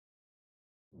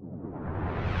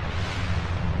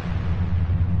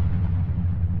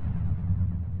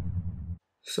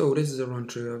So this is a run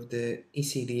through of the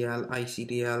ECDL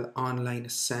ICDL Online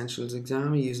Essentials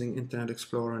exam using Internet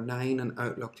Explorer 9 and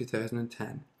Outlook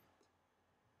 2010.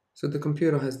 So the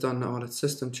computer has done all its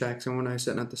system checks and we're now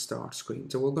sitting at the start screen.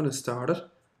 So we're going to start it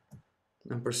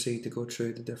and proceed to go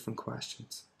through the different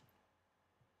questions.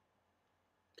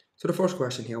 So the first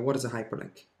question here, what is a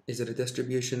hyperlink? Is it a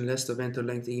distribution list of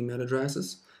interlinked email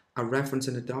addresses, a reference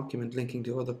in a document linking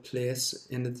to other place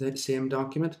in the same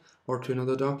document or to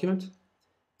another document?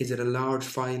 Is it a large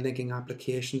file linking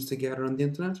applications together on the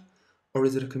internet? Or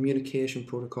is it a communication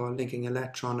protocol linking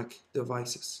electronic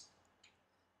devices?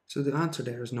 So the answer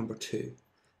there is number 2.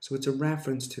 So it's a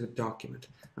reference to a document.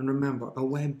 And remember, a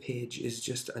web page is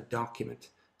just a document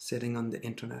sitting on the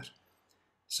internet.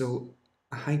 So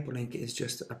a hyperlink is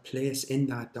just a place in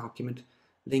that document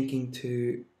linking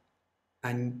to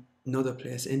another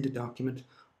place in the document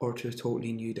or to a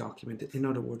totally new document. In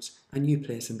other words, a new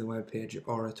place in the web page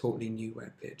or a totally new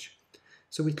web page.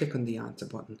 So we click on the answer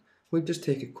button. We'll just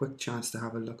take a quick chance to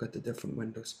have a look at the different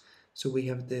windows. So we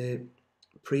have the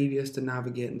previous, the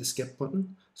navigate and the skip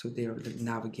button. So they are the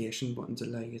navigation buttons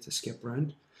allow you to skip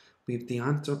around. We have the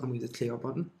answer and we have the clear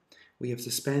button. We have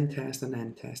suspend test and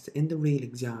end test. In the real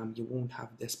exam, you won't have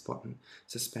this button,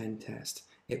 suspend test.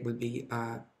 It will be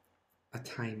a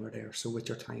timer there, so with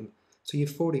your time. So you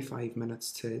have 45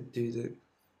 minutes to do the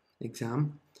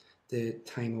exam. The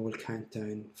timer will count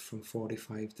down from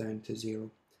 45 down to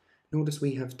 0. Notice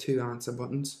we have 2 answer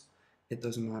buttons. It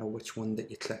doesn't matter which one that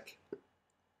you click.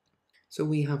 So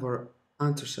we have our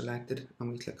answer selected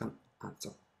and we click on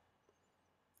answer.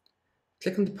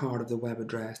 Click on the part of the web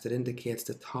address that indicates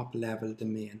the top level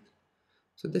domain.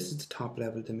 So this is the top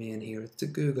level domain here. It's the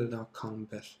google.com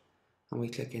bit. And we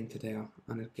click into there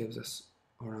and it gives us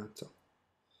our answer.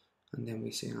 And then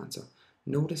we say answer.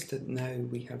 Notice that now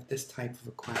we have this type of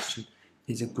a question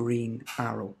is a green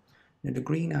arrow. Now the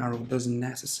green arrow doesn't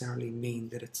necessarily mean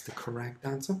that it's the correct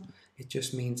answer. It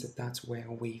just means that that's where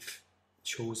we've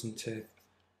chosen to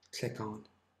click on.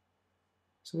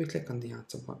 So we click on the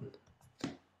answer button.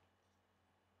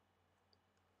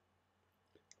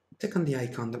 Click on the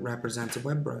icon that represents a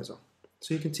web browser.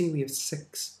 So you can see we have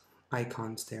 6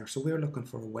 icons there. So we're looking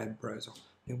for a web browser.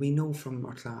 Now we know from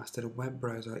our class that a web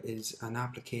browser is an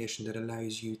application that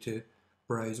allows you to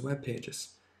browse web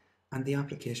pages. And the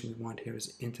application we want here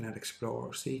is Internet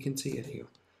Explorer. So you can see it here.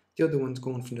 The other one's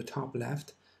going from the top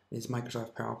left is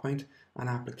Microsoft PowerPoint, an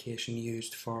application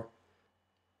used for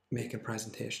making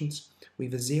presentations. We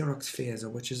have a Xerox Phaser,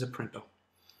 which is a printer.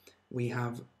 We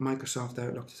have Microsoft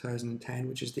Outlook 2010,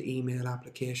 which is the email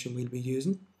application we'll be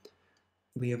using.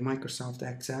 We have Microsoft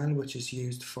Excel, which is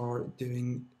used for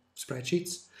doing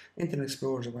spreadsheets. Internet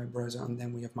Explorer is a web browser, and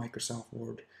then we have Microsoft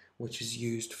Word, which is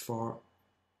used for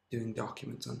doing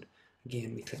documents. And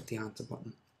again, we click the answer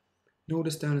button.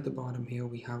 Notice down at the bottom here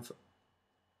we have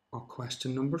our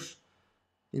question numbers.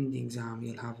 In the exam,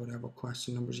 you'll have whatever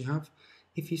question numbers you have.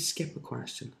 If you skip a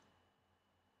question,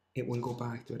 it will go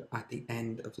back to it at the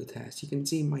end of the test. You can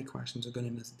see my questions are going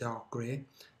in as dark grey,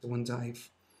 the ones I've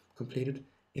completed.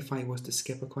 If I was to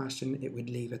skip a question, it would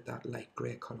leave it that light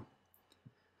grey colour.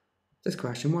 This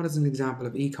question, what is an example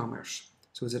of e-commerce?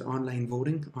 So is it online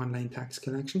voting, online tax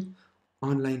collection,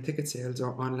 online ticket sales,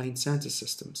 or online census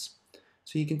systems?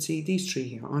 So you can see these 3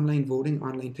 here, online voting,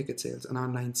 online ticket sales, and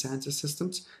online census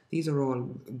systems. These are all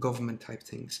government type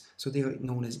things. So they are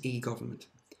known as e-government.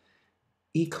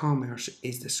 E-commerce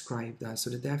is described as,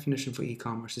 so the definition for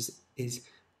e-commerce is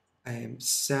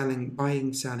selling,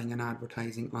 buying, selling and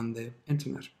advertising on the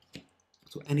internet.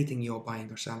 So anything you're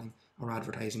buying or selling or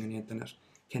advertising on the internet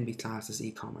can be classed as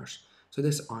e-commerce. So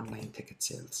this online ticket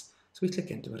sales. So we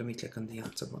click into it and we click on the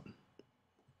answer button.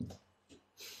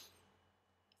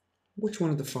 Which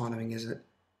one of the following is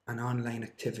an online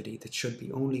activity that should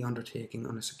be only undertaken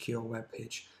on a secure web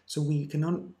page? So we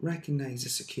can recognize a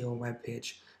secure web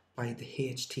page by the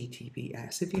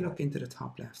HTTPS. If you look into the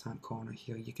top left hand corner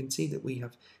here, you can see that we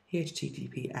have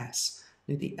HTTPS.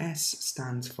 Now the S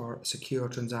stands for secure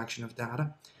transaction of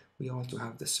data. We also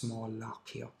have the small lock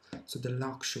here. So the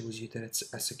lock shows you that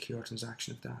it's a secure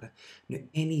transaction of data. Now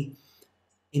any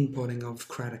inputting of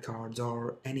credit cards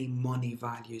or any money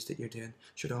values that you're doing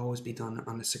should always be done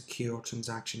on a secure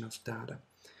transaction of data.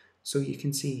 So you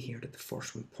can see here that the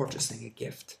first one, purchasing a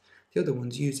gift. The other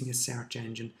one's using a search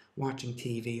engine, watching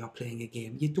TV or playing a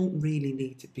game. You don't really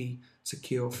need to be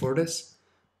secure for this,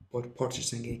 but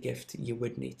purchasing a gift you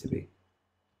would need to be.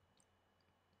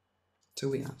 So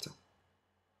we answer.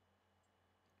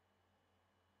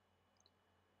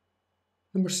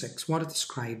 Number 6, what is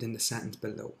described in the sentence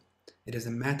below? It is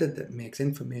a method that makes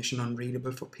information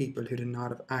unreadable for people who do not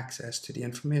have access to the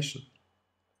information.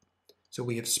 So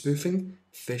we have spoofing,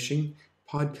 phishing,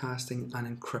 podcasting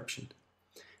and encryption.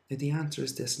 Now the answer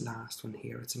is this last one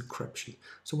here, it's encryption.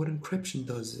 So what encryption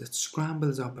does is it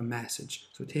scrambles up a message.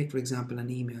 So take for example an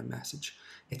email message.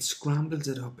 It scrambles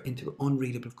it up into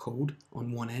unreadable code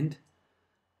on one end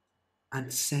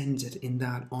and sends it in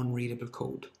that unreadable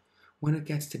code. When it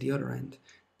gets to the other end,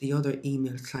 the other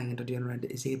email client at the other end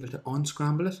is able to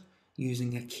unscramble it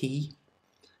using a key,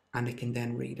 and it can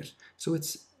then read it. So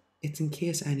it's in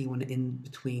case anyone in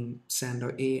between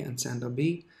sender A and sender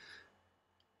B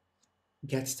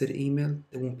gets to the email,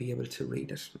 they won't be able to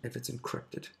read it if it's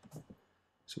encrypted.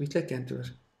 So we click into it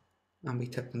and we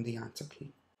tap on the answer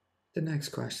key. The next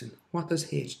question, what does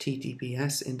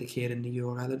HTTPS indicate in the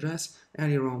URL address?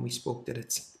 Earlier on we spoke that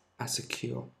it's a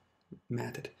secure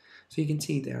method. So you can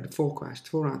see there the four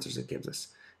answers it gives us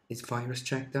is virus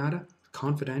check data,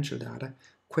 confidential data,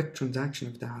 quick transaction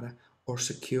of data, or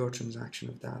secure transaction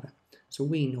of data. So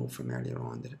we know from earlier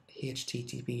on that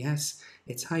HTTPS,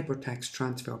 it's Hypertext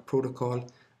Transfer Protocol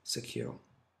Secure.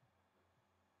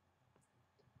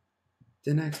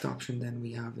 The next option then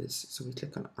we have is, so we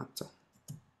click on answer.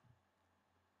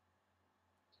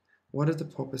 What is the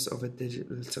purpose of a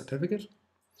digital certificate?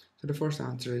 So the first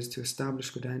answer is to establish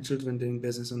credentials when doing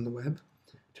business on the web,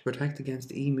 to protect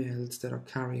against emails that are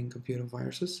carrying computer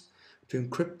viruses, to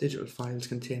encrypt digital files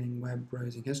containing web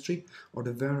browsing history, or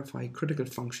to verify critical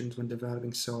functions when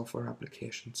developing software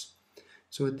applications.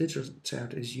 So a digital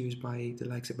cert is used by the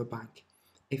likes of a bank.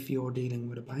 If you're dealing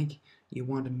with a bank, you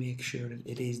want to make sure that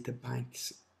it is the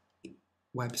bank's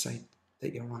website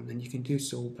that you're on, and you can do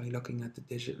so by looking at the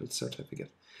digital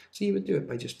certificate. So you would do it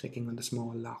by just clicking on the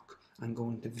small lock and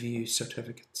going to view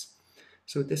certificates.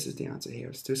 So this is the answer here,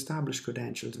 it's to establish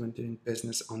credentials when doing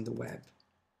business on the web.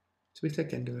 So we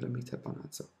click into it and we tap on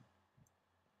answer.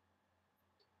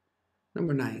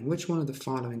 Number 9, which one of the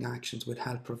following actions would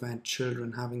help prevent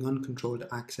children having uncontrolled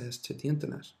access to the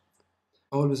internet?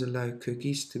 Always allow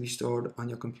cookies to be stored on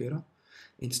your computer,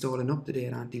 install an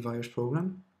up-to-date antivirus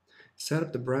program, set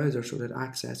up the browser so that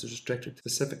access is restricted to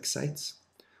specific sites,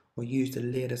 or use the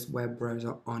latest web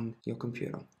browser on your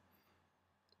computer.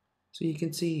 So you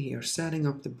can see here, setting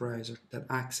up the browser that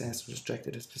access is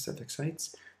restricted to specific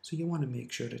sites. So you want to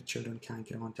make sure that children can't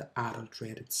get onto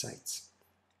adult-rated sites.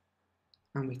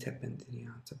 And we tap into the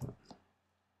answer button.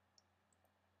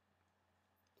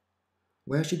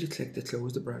 Where should you click to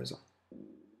close the browser?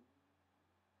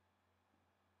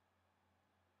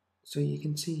 So you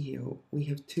can see here, we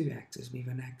have two X's. We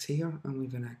have an X here and we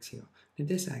have an X here. Now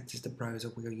this X is the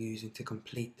browser we're using to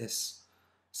complete this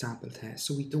sample test,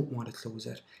 so we don't want to close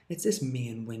it. It's this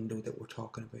main window that we're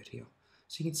talking about here.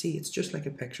 So you can see it's just like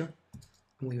a picture,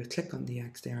 and we would click on the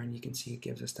X there and you can see it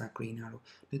gives us that green arrow.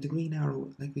 Now the green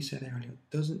arrow, like we said earlier,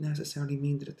 doesn't necessarily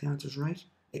mean that the answer is right.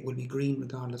 It will be green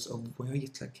regardless of where you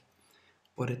click,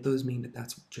 but it does mean that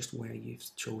that's just where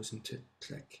you've chosen to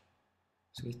click.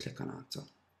 So we click on answer.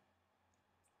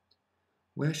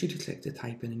 Where should you click to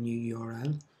type in a new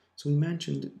URL? So we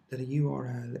mentioned that a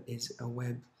URL is a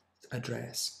web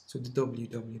address, so the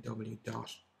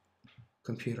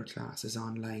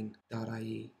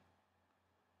www.computerclassesonline.ie.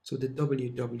 So the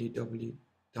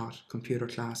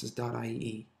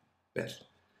www.computerclasses.ie bit,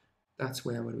 that's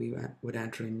where we would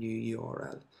enter a new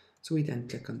URL. So we then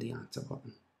click on the answer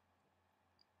button.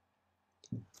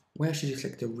 Where should you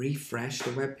click to refresh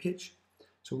the web page?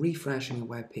 So refreshing a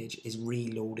web page is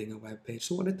reloading a web page.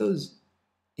 So what it does,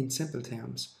 in simple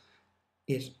terms,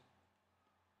 it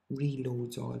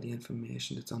reloads all the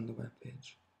information that's on the web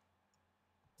page.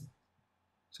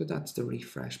 So that's the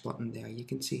refresh button there. You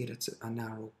can see it's an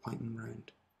arrow pointing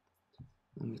around.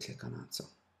 And we click on answer.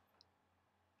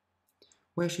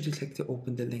 Where should you click to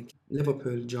open the link?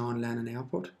 Liverpool John Lennon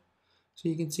Airport. So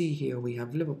you can see here we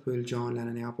have Liverpool John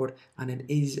Lennon Airport, and it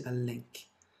is a link.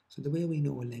 So the way we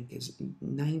know a link is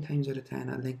 9 times out of 10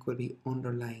 a link will be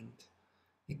underlined.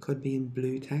 It could be in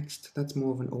blue text, that's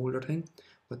more of an older thing,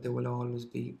 but they will always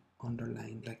be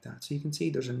underlined like that. So you can see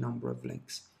there's a number of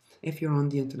links. If you're on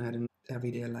the internet in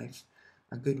everyday life,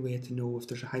 a good way to know if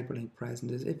there's a hyperlink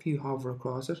present is if you hover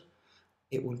across it,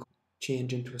 it will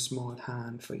change into a small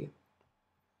hand for you.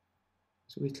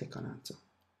 So we click on answer.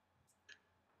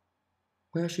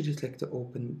 Where should you click to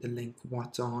open the link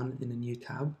What's On in a new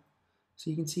tab? So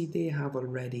you can see they have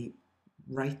already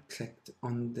right-clicked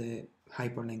on the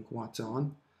hyperlink What's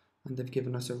On, and they've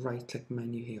given us a right-click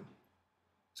menu here.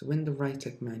 So in the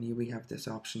right-click menu we have this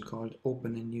option called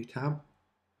Open a New Tab,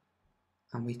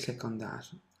 and we click on that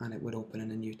and it would open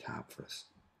in a new tab for us.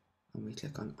 And we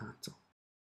click on Answer.